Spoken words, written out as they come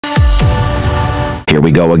Here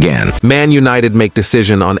we go again. Man United make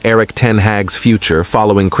decision on Erik ten Hag's future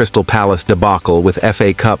following Crystal Palace debacle with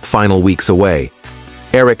FA Cup final weeks away.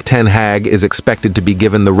 Erik ten Hag is expected to be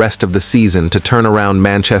given the rest of the season to turn around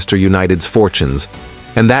Manchester United's fortunes,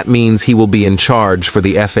 and that means he will be in charge for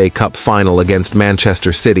the FA Cup final against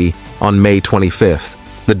Manchester City on May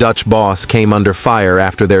 25th. The Dutch boss came under fire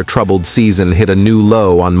after their troubled season hit a new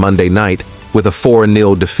low on Monday night with a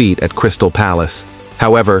 4-0 defeat at Crystal Palace.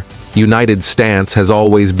 However, United's stance has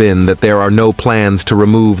always been that there are no plans to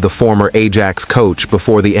remove the former Ajax coach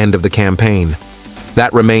before the end of the campaign.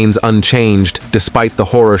 That remains unchanged despite the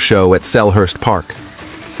horror show at Selhurst Park.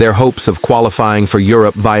 Their hopes of qualifying for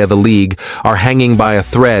Europe via the league are hanging by a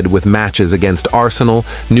thread with matches against Arsenal,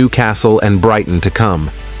 Newcastle, and Brighton to come.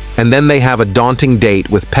 And then they have a daunting date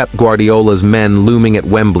with Pep Guardiola's men looming at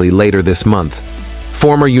Wembley later this month.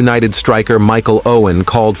 Former United striker Michael Owen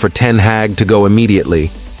called for Ten Hag to go immediately,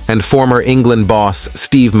 and former England boss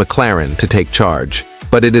Steve McLaren to take charge.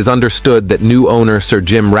 But it is understood that new owner Sir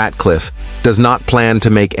Jim Ratcliffe does not plan to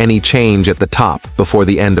make any change at the top before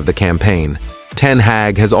the end of the campaign. Ten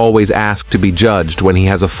Hag has always asked to be judged when he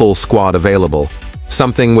has a full squad available,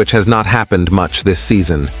 something which has not happened much this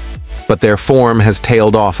season. But their form has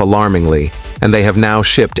tailed off alarmingly, and they have now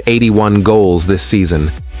shipped 81 goals this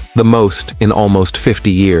season, the most in almost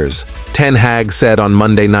 50 years. Ten Hag said on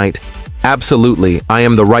Monday night, "Absolutely, I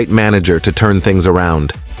am the right manager to turn things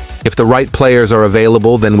around. If the right players are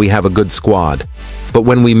available, then we have a good squad. But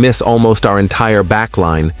when we miss almost our entire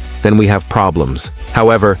backline, then we have problems."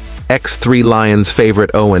 However, ex-Three Lions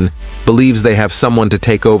favorite Owen believes they have someone to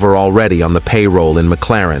take over already on the payroll in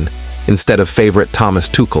McLaren, instead of favorite Thomas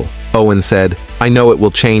Tuchel. Owen said, "I know it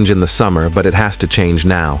will change in the summer, but it has to change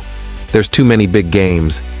now. There's too many big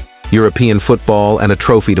games, European football and a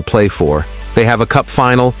trophy to play for. They have a cup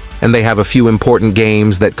final, and they have a few important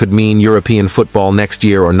games that could mean European football next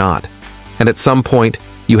year or not. And at some point,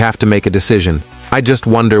 you have to make a decision. I just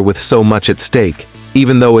wonder, with so much at stake,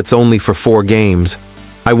 even though it's only for 4 games,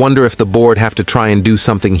 I wonder if the board have to try and do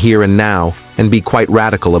something here and now and be quite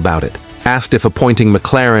radical about it." Asked if appointing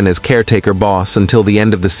McLaren as caretaker boss until the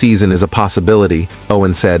end of the season is a possibility,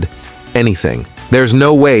 Owen said, "Anything. There's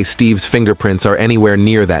no way Steve's fingerprints are anywhere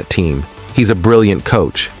near that team. He's a brilliant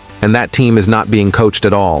coach, and that team is not being coached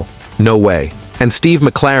at all. No way. And Steve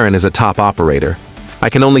McLaren is a top operator. I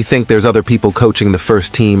can only think there's other people coaching the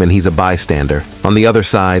first team and he's a bystander." On the other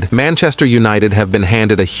side, Manchester United have been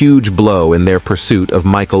handed a huge blow in their pursuit of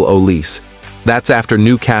Michael Olise. That's after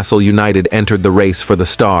Newcastle United entered the race for the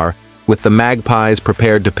star, with the Magpies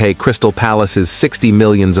prepared to pay Crystal Palace's £60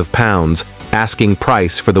 million, asking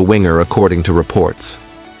price for the winger according to reports.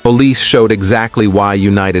 Olise showed exactly why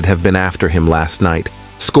United have been after him last night,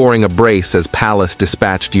 scoring a brace as Palace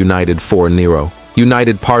dispatched United 4-0.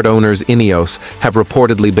 United part owners Ineos have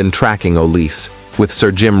reportedly been tracking Olise, with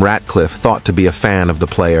Sir Jim Ratcliffe thought to be a fan of the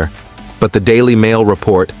player. But the Daily Mail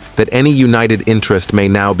report that any United interest may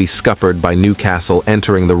now be scuppered by Newcastle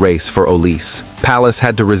entering the race for Olise. Palace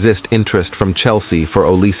had to resist interest from Chelsea for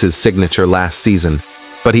Olise's signature last season,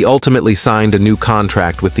 but he ultimately signed a new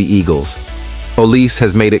contract with the Eagles. Olise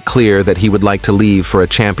has made it clear that he would like to leave for a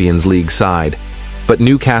Champions League side, but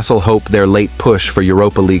Newcastle hope their late push for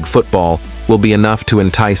Europa League football will be enough to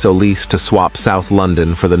entice Olise to swap South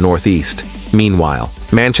London for the North East. Meanwhile,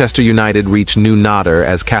 Manchester United reach new nodder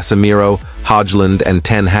as Casemiro, Højlund, and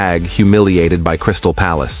Ten Hag humiliated by Crystal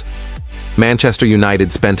Palace. Manchester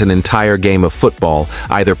United spent an entire game of football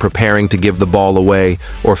either preparing to give the ball away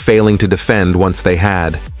or failing to defend once they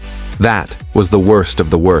had. That was the worst of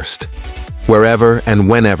the worst. Wherever and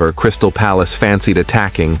whenever Crystal Palace fancied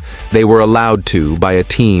attacking, they were allowed to by a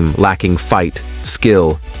team lacking fight,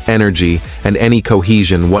 skill, energy, and any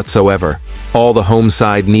cohesion whatsoever. All the home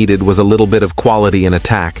side needed was a little bit of quality in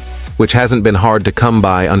attack, which hasn't been hard to come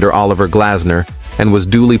by under Oliver Glasner, and was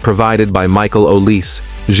duly provided by Michael Olise,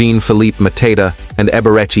 Jean-Philippe Mateta, and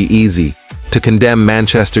Eberechi Eze, to condemn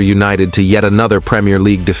Manchester United to yet another Premier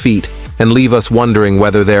League defeat and leave us wondering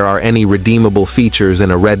whether there are any redeemable features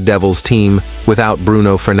in a Red Devils team without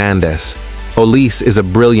Bruno Fernandes. Olise is a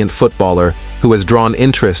brilliant footballer who has drawn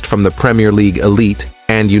interest from the Premier League elite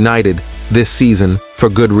and United this season for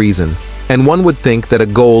good reason. And one would think that a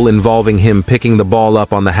goal involving him picking the ball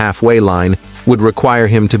up on the halfway line would require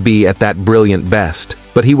him to be at that brilliant best,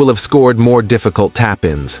 but he will have scored more difficult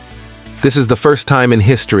tap-ins. This is the first time in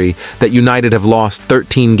history that United have lost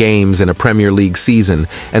 13 games in a Premier League season,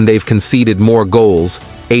 and they've conceded more goals,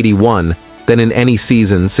 81, than in any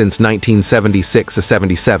season since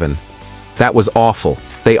 1976-77. That was awful.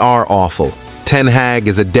 They are awful. Ten Hag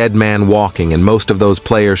is a dead man walking, and most of those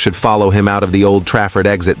players should follow him out of the Old Trafford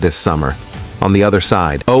exit this summer. On the other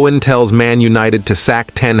side, Owen tells Man United to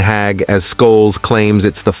sack Ten Hag as Scholes claims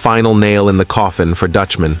it's the final nail in the coffin for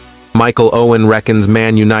Dutchman. Michael Owen reckons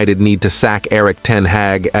Man United need to sack Erik Ten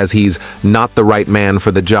Hag as he's not the right man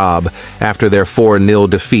for the job after their 4-0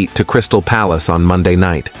 defeat to Crystal Palace on Monday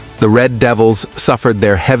night. The Red Devils suffered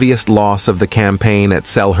their heaviest loss of the campaign at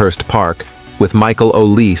Selhurst Park, with Michael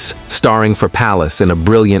Olise starring for Palace in a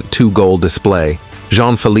brilliant 2-goal display.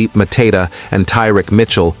 Jean-Philippe Mateta and Tyrick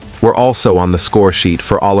Mitchell were also on the score sheet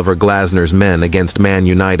for Oliver Glasner's men against Man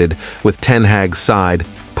United, with Ten Hag's side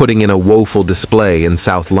putting in a woeful display in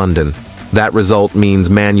South London. That result means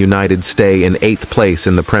Man United stay in 8th place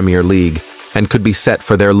in the Premier League and could be set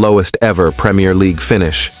for their lowest ever Premier League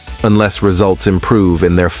finish, unless results improve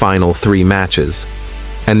in their final 3 matches.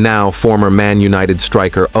 And now former Man United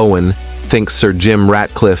striker Owen thinks Sir Jim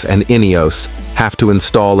Ratcliffe and Ineos have to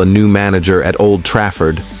install a new manager at Old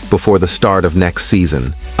Trafford before the start of next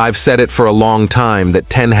season. I've said it for a long time that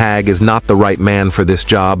Ten Hag is not the right man for this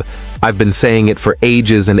job. I've been saying it for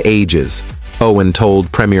ages and ages, Owen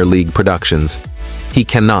told Premier League Productions. He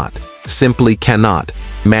cannot, simply cannot,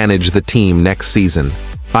 manage the team next season.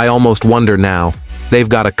 I almost wonder now, they've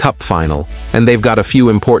got a cup final, and they've got a few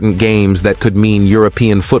important games that could mean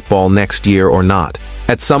European football next year or not.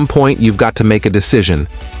 At some point, you've got to make a decision.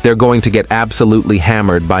 They're going to get absolutely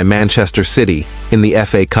hammered by Manchester City in the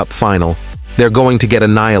FA Cup final. They're going to get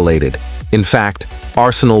annihilated. In fact,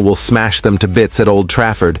 Arsenal will smash them to bits at Old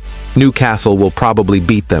Trafford. Newcastle will probably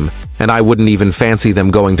beat them, and I wouldn't even fancy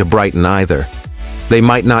them going to Brighton either. They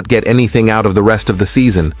might not get anything out of the rest of the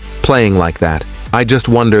season, playing like that. I just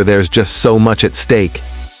wonder, there's just so much at stake.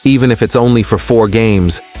 Even if it's only for 4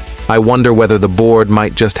 games, I wonder whether the board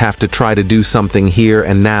might just have to try to do something here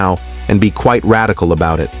and now and be quite radical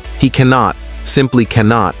about it. He cannot, simply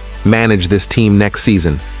cannot, manage this team next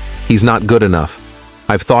season. He's not good enough.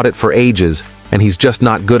 I've thought it for ages, and he's just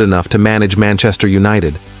not good enough to manage Manchester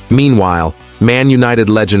United. Meanwhile, Man United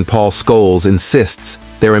legend Paul Scholes insists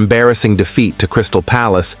their embarrassing defeat to Crystal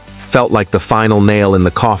Palace felt like the final nail in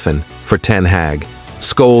the coffin for Ten Hag.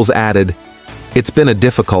 Scholes added, "It's been a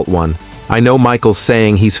difficult one. I know Michael's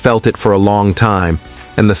saying he's felt it for a long time,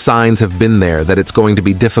 and the signs have been there that it's going to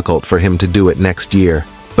be difficult for him to do it next year.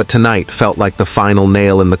 But tonight felt like the final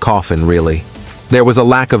nail in the coffin, really. There was a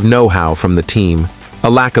lack of know-how from the team, a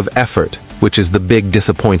lack of effort, which is the big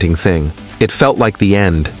disappointing thing. It felt like the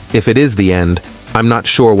end. If it is the end, I'm not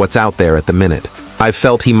sure what's out there at the minute. I've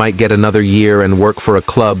felt he might get another year and work for a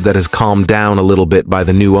club that has calmed down a little bit by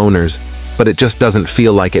the new owners, but it just doesn't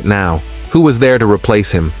feel like it now. Who was there to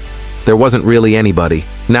replace him? There wasn't really anybody.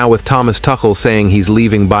 Now with Thomas Tuchel saying he's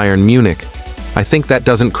leaving Bayern Munich, I think that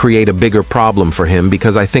doesn't create a bigger problem for him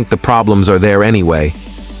because I think the problems are there anyway.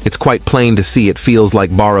 It's quite plain to see it feels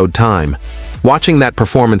like borrowed time. Watching that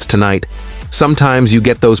performance tonight, sometimes you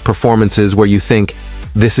get those performances where you think,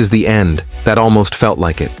 this is the end. That almost felt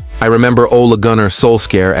like it. I remember Ole Gunnar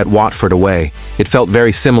Solskjaer at Watford away. It felt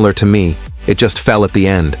very similar to me. It just fell at the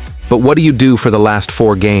end. But what do you do for the last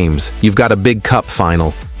 4 games? You've got a big cup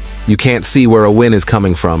final. You can't see where a win is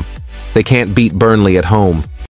coming from. They can't beat Burnley at home.